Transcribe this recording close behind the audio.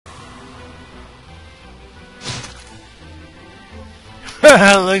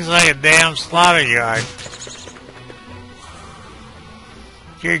Looks like a damn slaughter yard.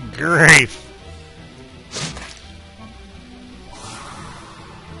 Good grief.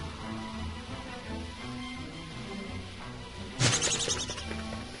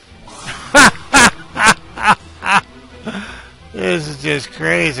 This is just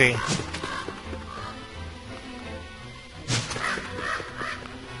crazy.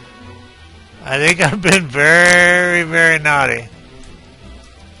 I think I've been very, very naughty.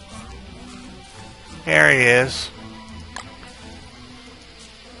 There he is.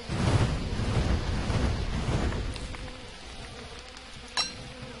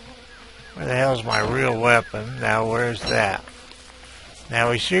 Where the hell's my real weapon? Now where's that?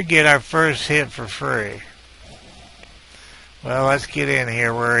 Now we should get our first hit for free. Well, let's get in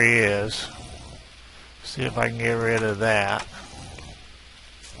here where he is. See if I can get rid of that.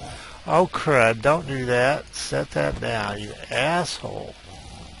 Oh crud, don't do that. Set that down, you asshole.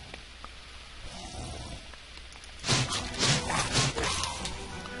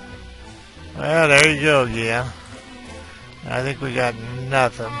 Well, there you go again. I think we got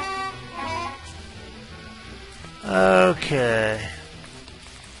nothing. Okay.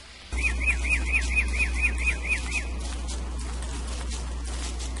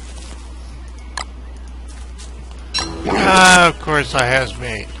 Of course I has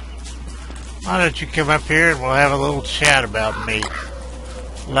meat. Why don't you come up here and we'll have a little chat about meat.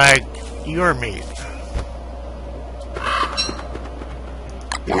 Like your meat.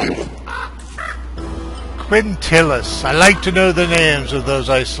 Quintilis. I like to know the names of those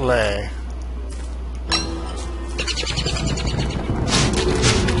I slay.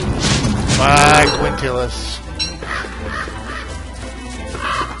 Bye, Quintilis.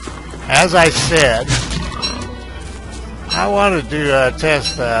 As I said, I wanted to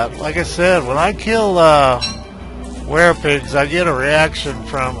test that. Like I said, when I kill werepigs, I get a reaction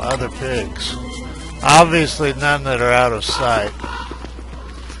from other pigs. Obviously none that are out of sight.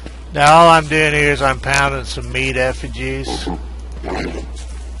 Now all I'm doing here is I'm pounding some meat effigies.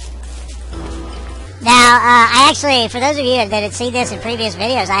 Now, I actually, for those of you that had seen this in previous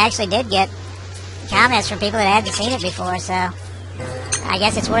videos, I actually did get comments from people that hadn't seen it before, so I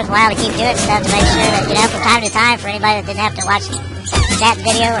guess it's worthwhile to keep doing stuff to make sure that, you know, from time to time, for anybody that didn't have to watch that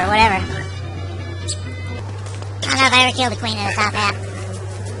video or whatever. I don't know if I ever killed the queen in the top hat.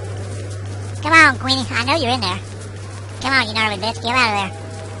 Come on, Queenie. I know you're in there. Come on, you gnarly bitch. Get out of there.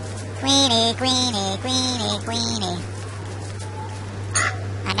 Queenie, Queenie, Queenie, Queenie.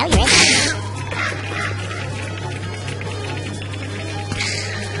 I know you're in there.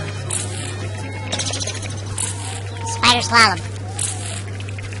 Spider slalom.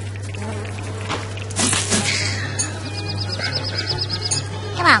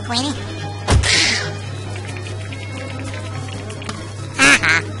 Come on, Queenie.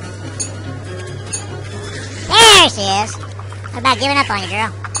 There she is. What about giving up on you, girl?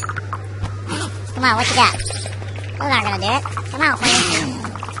 Come on, what you got? Those aren't gonna do it. Come on, Queenie.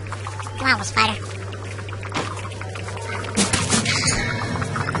 Come on, Spider.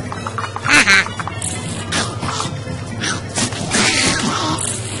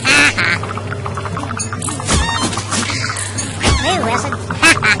 Ooh, Wilson.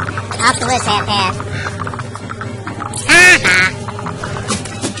 Off the list that pass.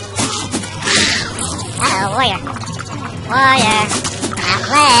 Uh-oh, warrior. Warrior. Not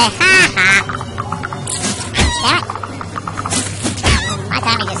play. Damn it. My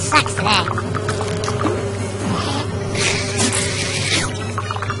timing just sucks today.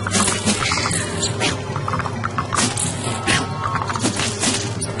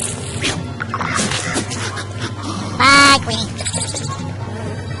 Bye, Queenie.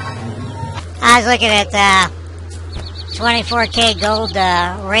 I was looking at 24K gold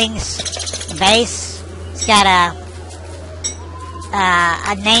rings base. It's got a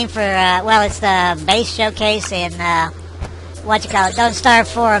name for, well, it's the base showcase in, Don't Starve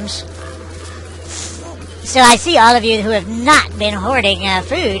forums. So I see all of you who have not been hoarding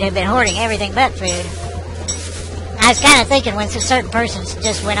food have been hoarding everything but food. I was kind of thinking when some certain persons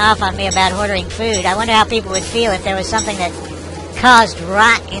just went off on me about hoarding food, I wonder how people would feel if there was something that caused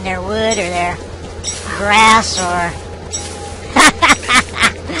rot in their wood or their grass or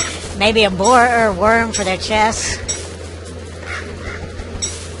maybe a boar or worm for their chests.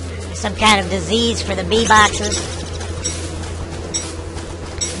 Some kind of disease for the bee boxes.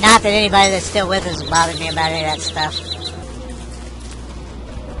 Not that anybody that's still with us bothered me about any of that stuff.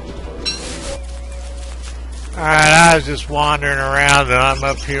 Alright, I was just wandering around and I'm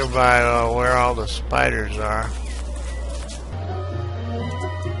up here by where all the spiders are.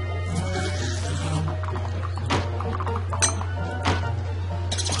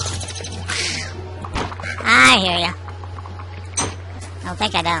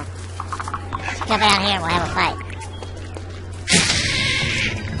 think I don't. Come down here and we'll have a fight.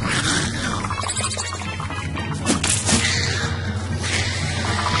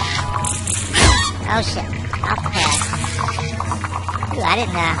 Oh shit. Off the pad. Ooh, I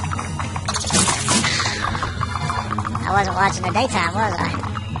didn't, I wasn't watching the daytime, was I?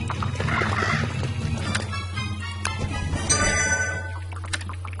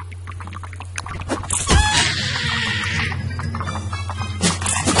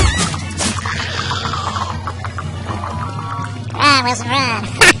 Run, Wilson, run!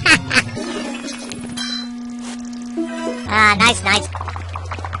 Ah, nice, nice.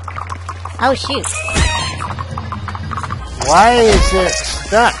 Oh, shoot. Why is it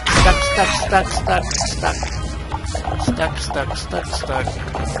stuck? Stuck.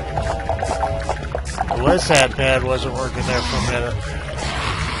 The WSAT pad wasn't working there for a minute.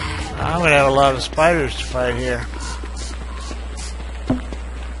 I'm going to have a lot of spiders to fight here.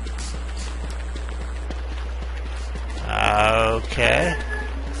 Okay.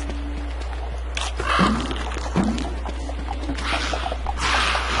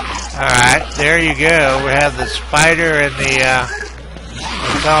 Alright, there you go. We have the spider and the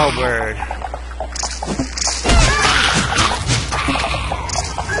Tallbird.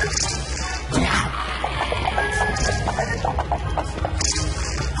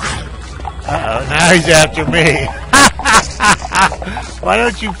 Uh-oh, now he's after me. Why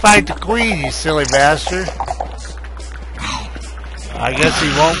don't you fight the queen, you silly bastard? I guess he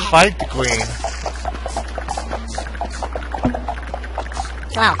won't fight the queen.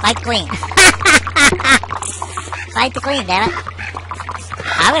 Come on, fight the queen. Fight the queen, damn it.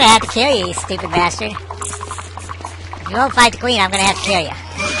 I'm gonna have to kill you, you stupid bastard. If you won't fight the queen, I'm gonna have to kill you.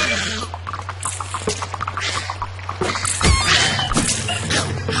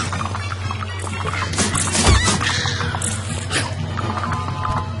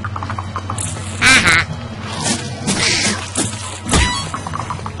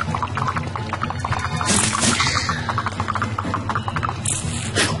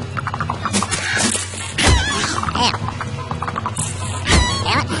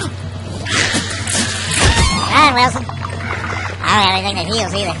 Wilson. I don't have anything that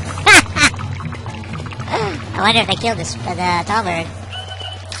heals either. I wonder if they killed the Tallbird.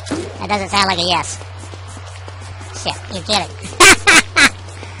 That doesn't sound like a yes. Shit, you're kidding.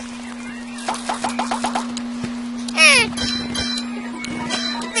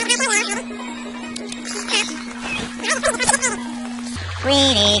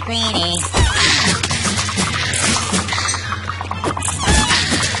 Queenie, Queenie.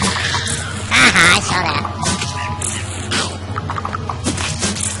 I saw that.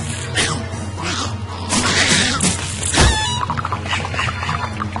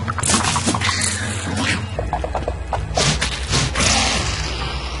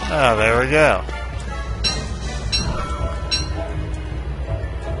 Oh, there we go.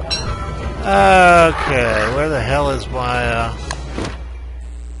 Okay, where the hell is my,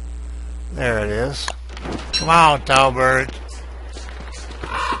 there it is. Come on, Tallbird.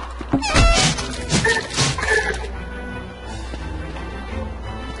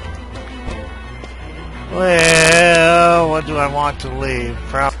 Well, what do I want to leave?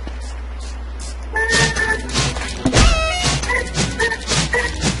 Probably.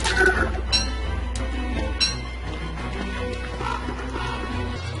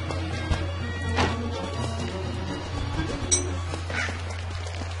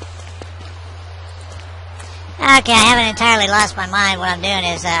 Okay, I haven't entirely lost my mind. What I'm doing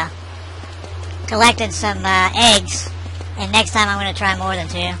is collecting some eggs, and next time I'm going to try more than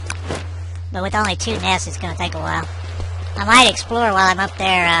 2. But with only 2 nests, it's going to take a while. I might explore while I'm up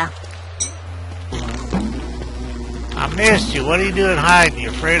there. I missed you. What are you doing hiding? You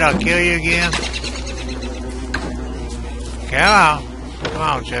afraid I'll kill you again? Come on. Come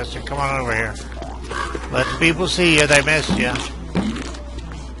on, Chester. Come on over here. Let the people see you. They missed you.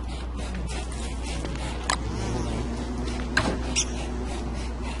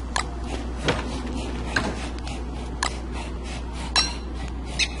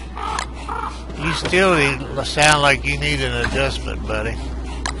 You still sound like you need an adjustment, buddy.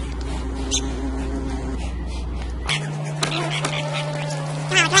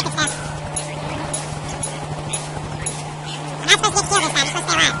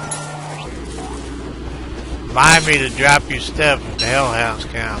 Remind me to drop your stuff if the hellhounds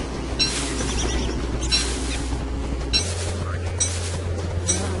count.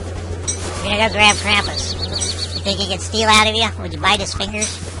 You're gonna go grab Krampus. You think he can steal out of you? Would you bite his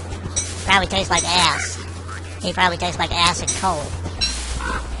fingers? Probably tastes like ass. He probably tastes like ass and coal.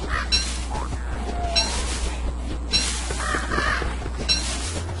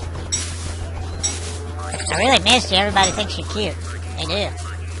 I really missed you. Everybody thinks you're cute. They do.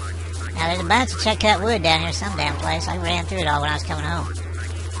 Now, there's a bunch of cut wood down here some damn place. I ran through it all when I was coming home.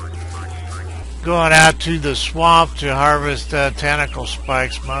 Going out to the swamp to harvest tentacle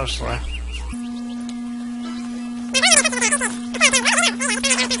spikes mostly.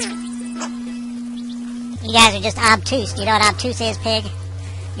 You guys are just obtuse. Do you know what obtuse is, pig?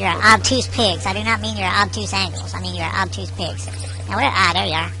 You're an obtuse pigs. I do not mean you're obtuse angles. I mean you're obtuse pigs. Now where? Ah, there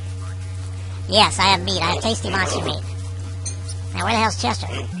you are. Yes, I have meat. I have tasty monster meat. Now where the hell's Chester?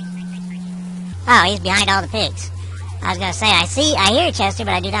 Oh, he's behind all the pigs. I was gonna say, I hear Chester,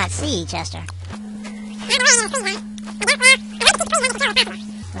 but I do not see Chester.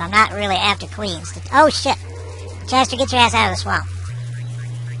 But I'm not really after queens. Oh shit! Chester, get your ass out of the swamp.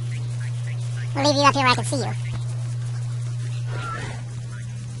 We'll leave you up here where I can see you.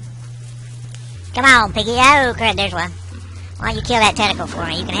 Come on, piggy. Oh, crap, there's one. Why don't you kill that tentacle for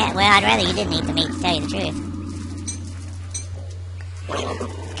me? You can have... Well, I'd rather you didn't eat the meat, to tell you the truth.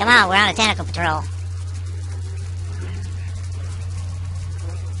 Come on, we're on a tentacle patrol.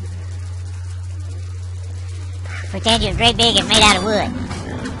 Pretend you're great big and made out of wood.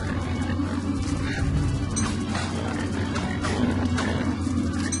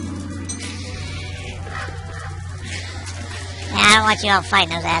 Now, I don't want you all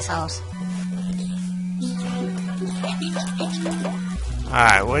fighting those assholes.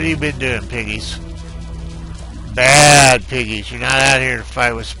 Alright, what have you been doing, piggies? Bad piggies. You're not out here to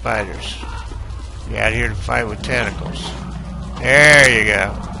fight with spiders. You're out here to fight with tentacles. There you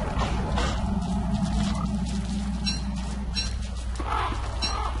go.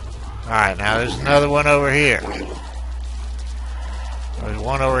 Alright, now there's another one over here. There's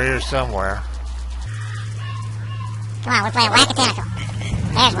one over here somewhere. Come on, we're playing Whack-a-Tentacle.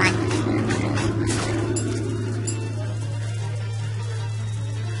 There's one.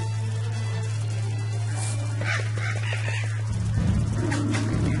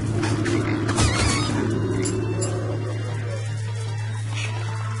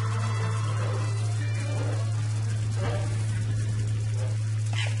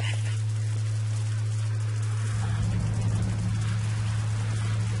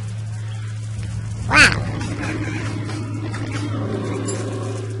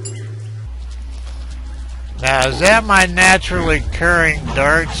 Now, is that my naturally occurring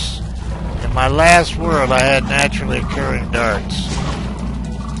darts? In my last world, I had naturally occurring darts.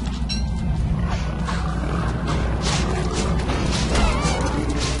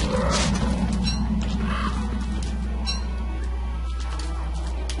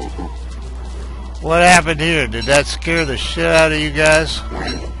 What happened here? Did that scare the shit out of you guys?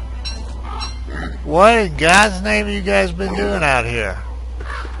 What in God's name have you guys been doing out here?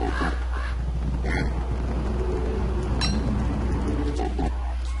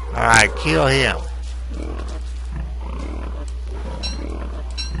 Alright, kill him.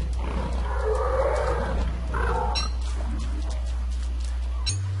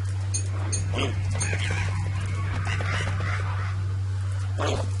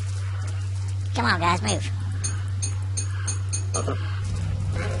 Come on, guys, move.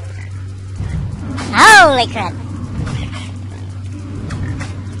 Holy crap.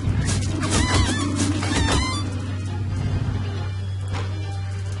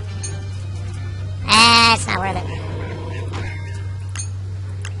 It's not worth it.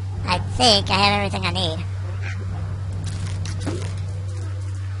 I think I have everything I need.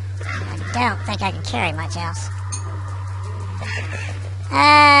 I don't think I can carry much else.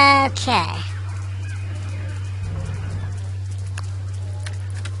 Okay.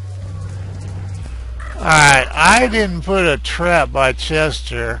 Alright, I didn't put a trap by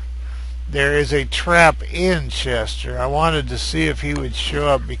Chester. There is a trap in Chester. I wanted to see if he would show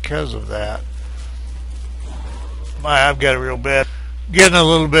up because of that. I've got a real bad... Getting a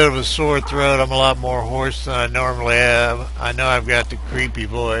little bit of a sore throat. I'm a lot more hoarse than I normally have. I know I've got the creepy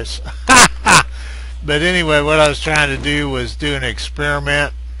voice. But anyway, what I was trying to do was do an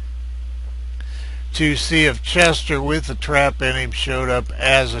experiment to see if Chester with the trap in him showed up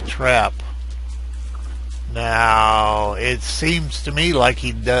as a trap. Now, it seems to me like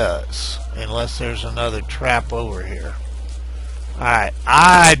he does, unless there's another trap over here. Alright,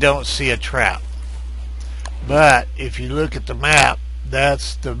 I don't see a trap. But if you look at the map,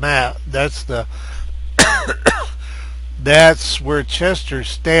 that's the map. That's the that's where Chester's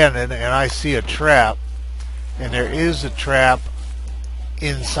standing, and I see a trap, and there is a trap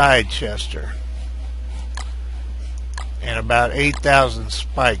inside Chester, and about 8,000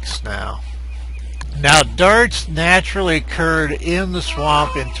 spikes now. Now, darts naturally occurred in the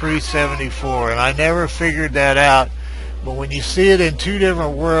swamp in 374, and I never figured that out But when you see it in two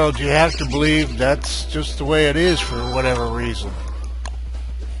different worlds, you have to believe that's just the way it is for whatever reason.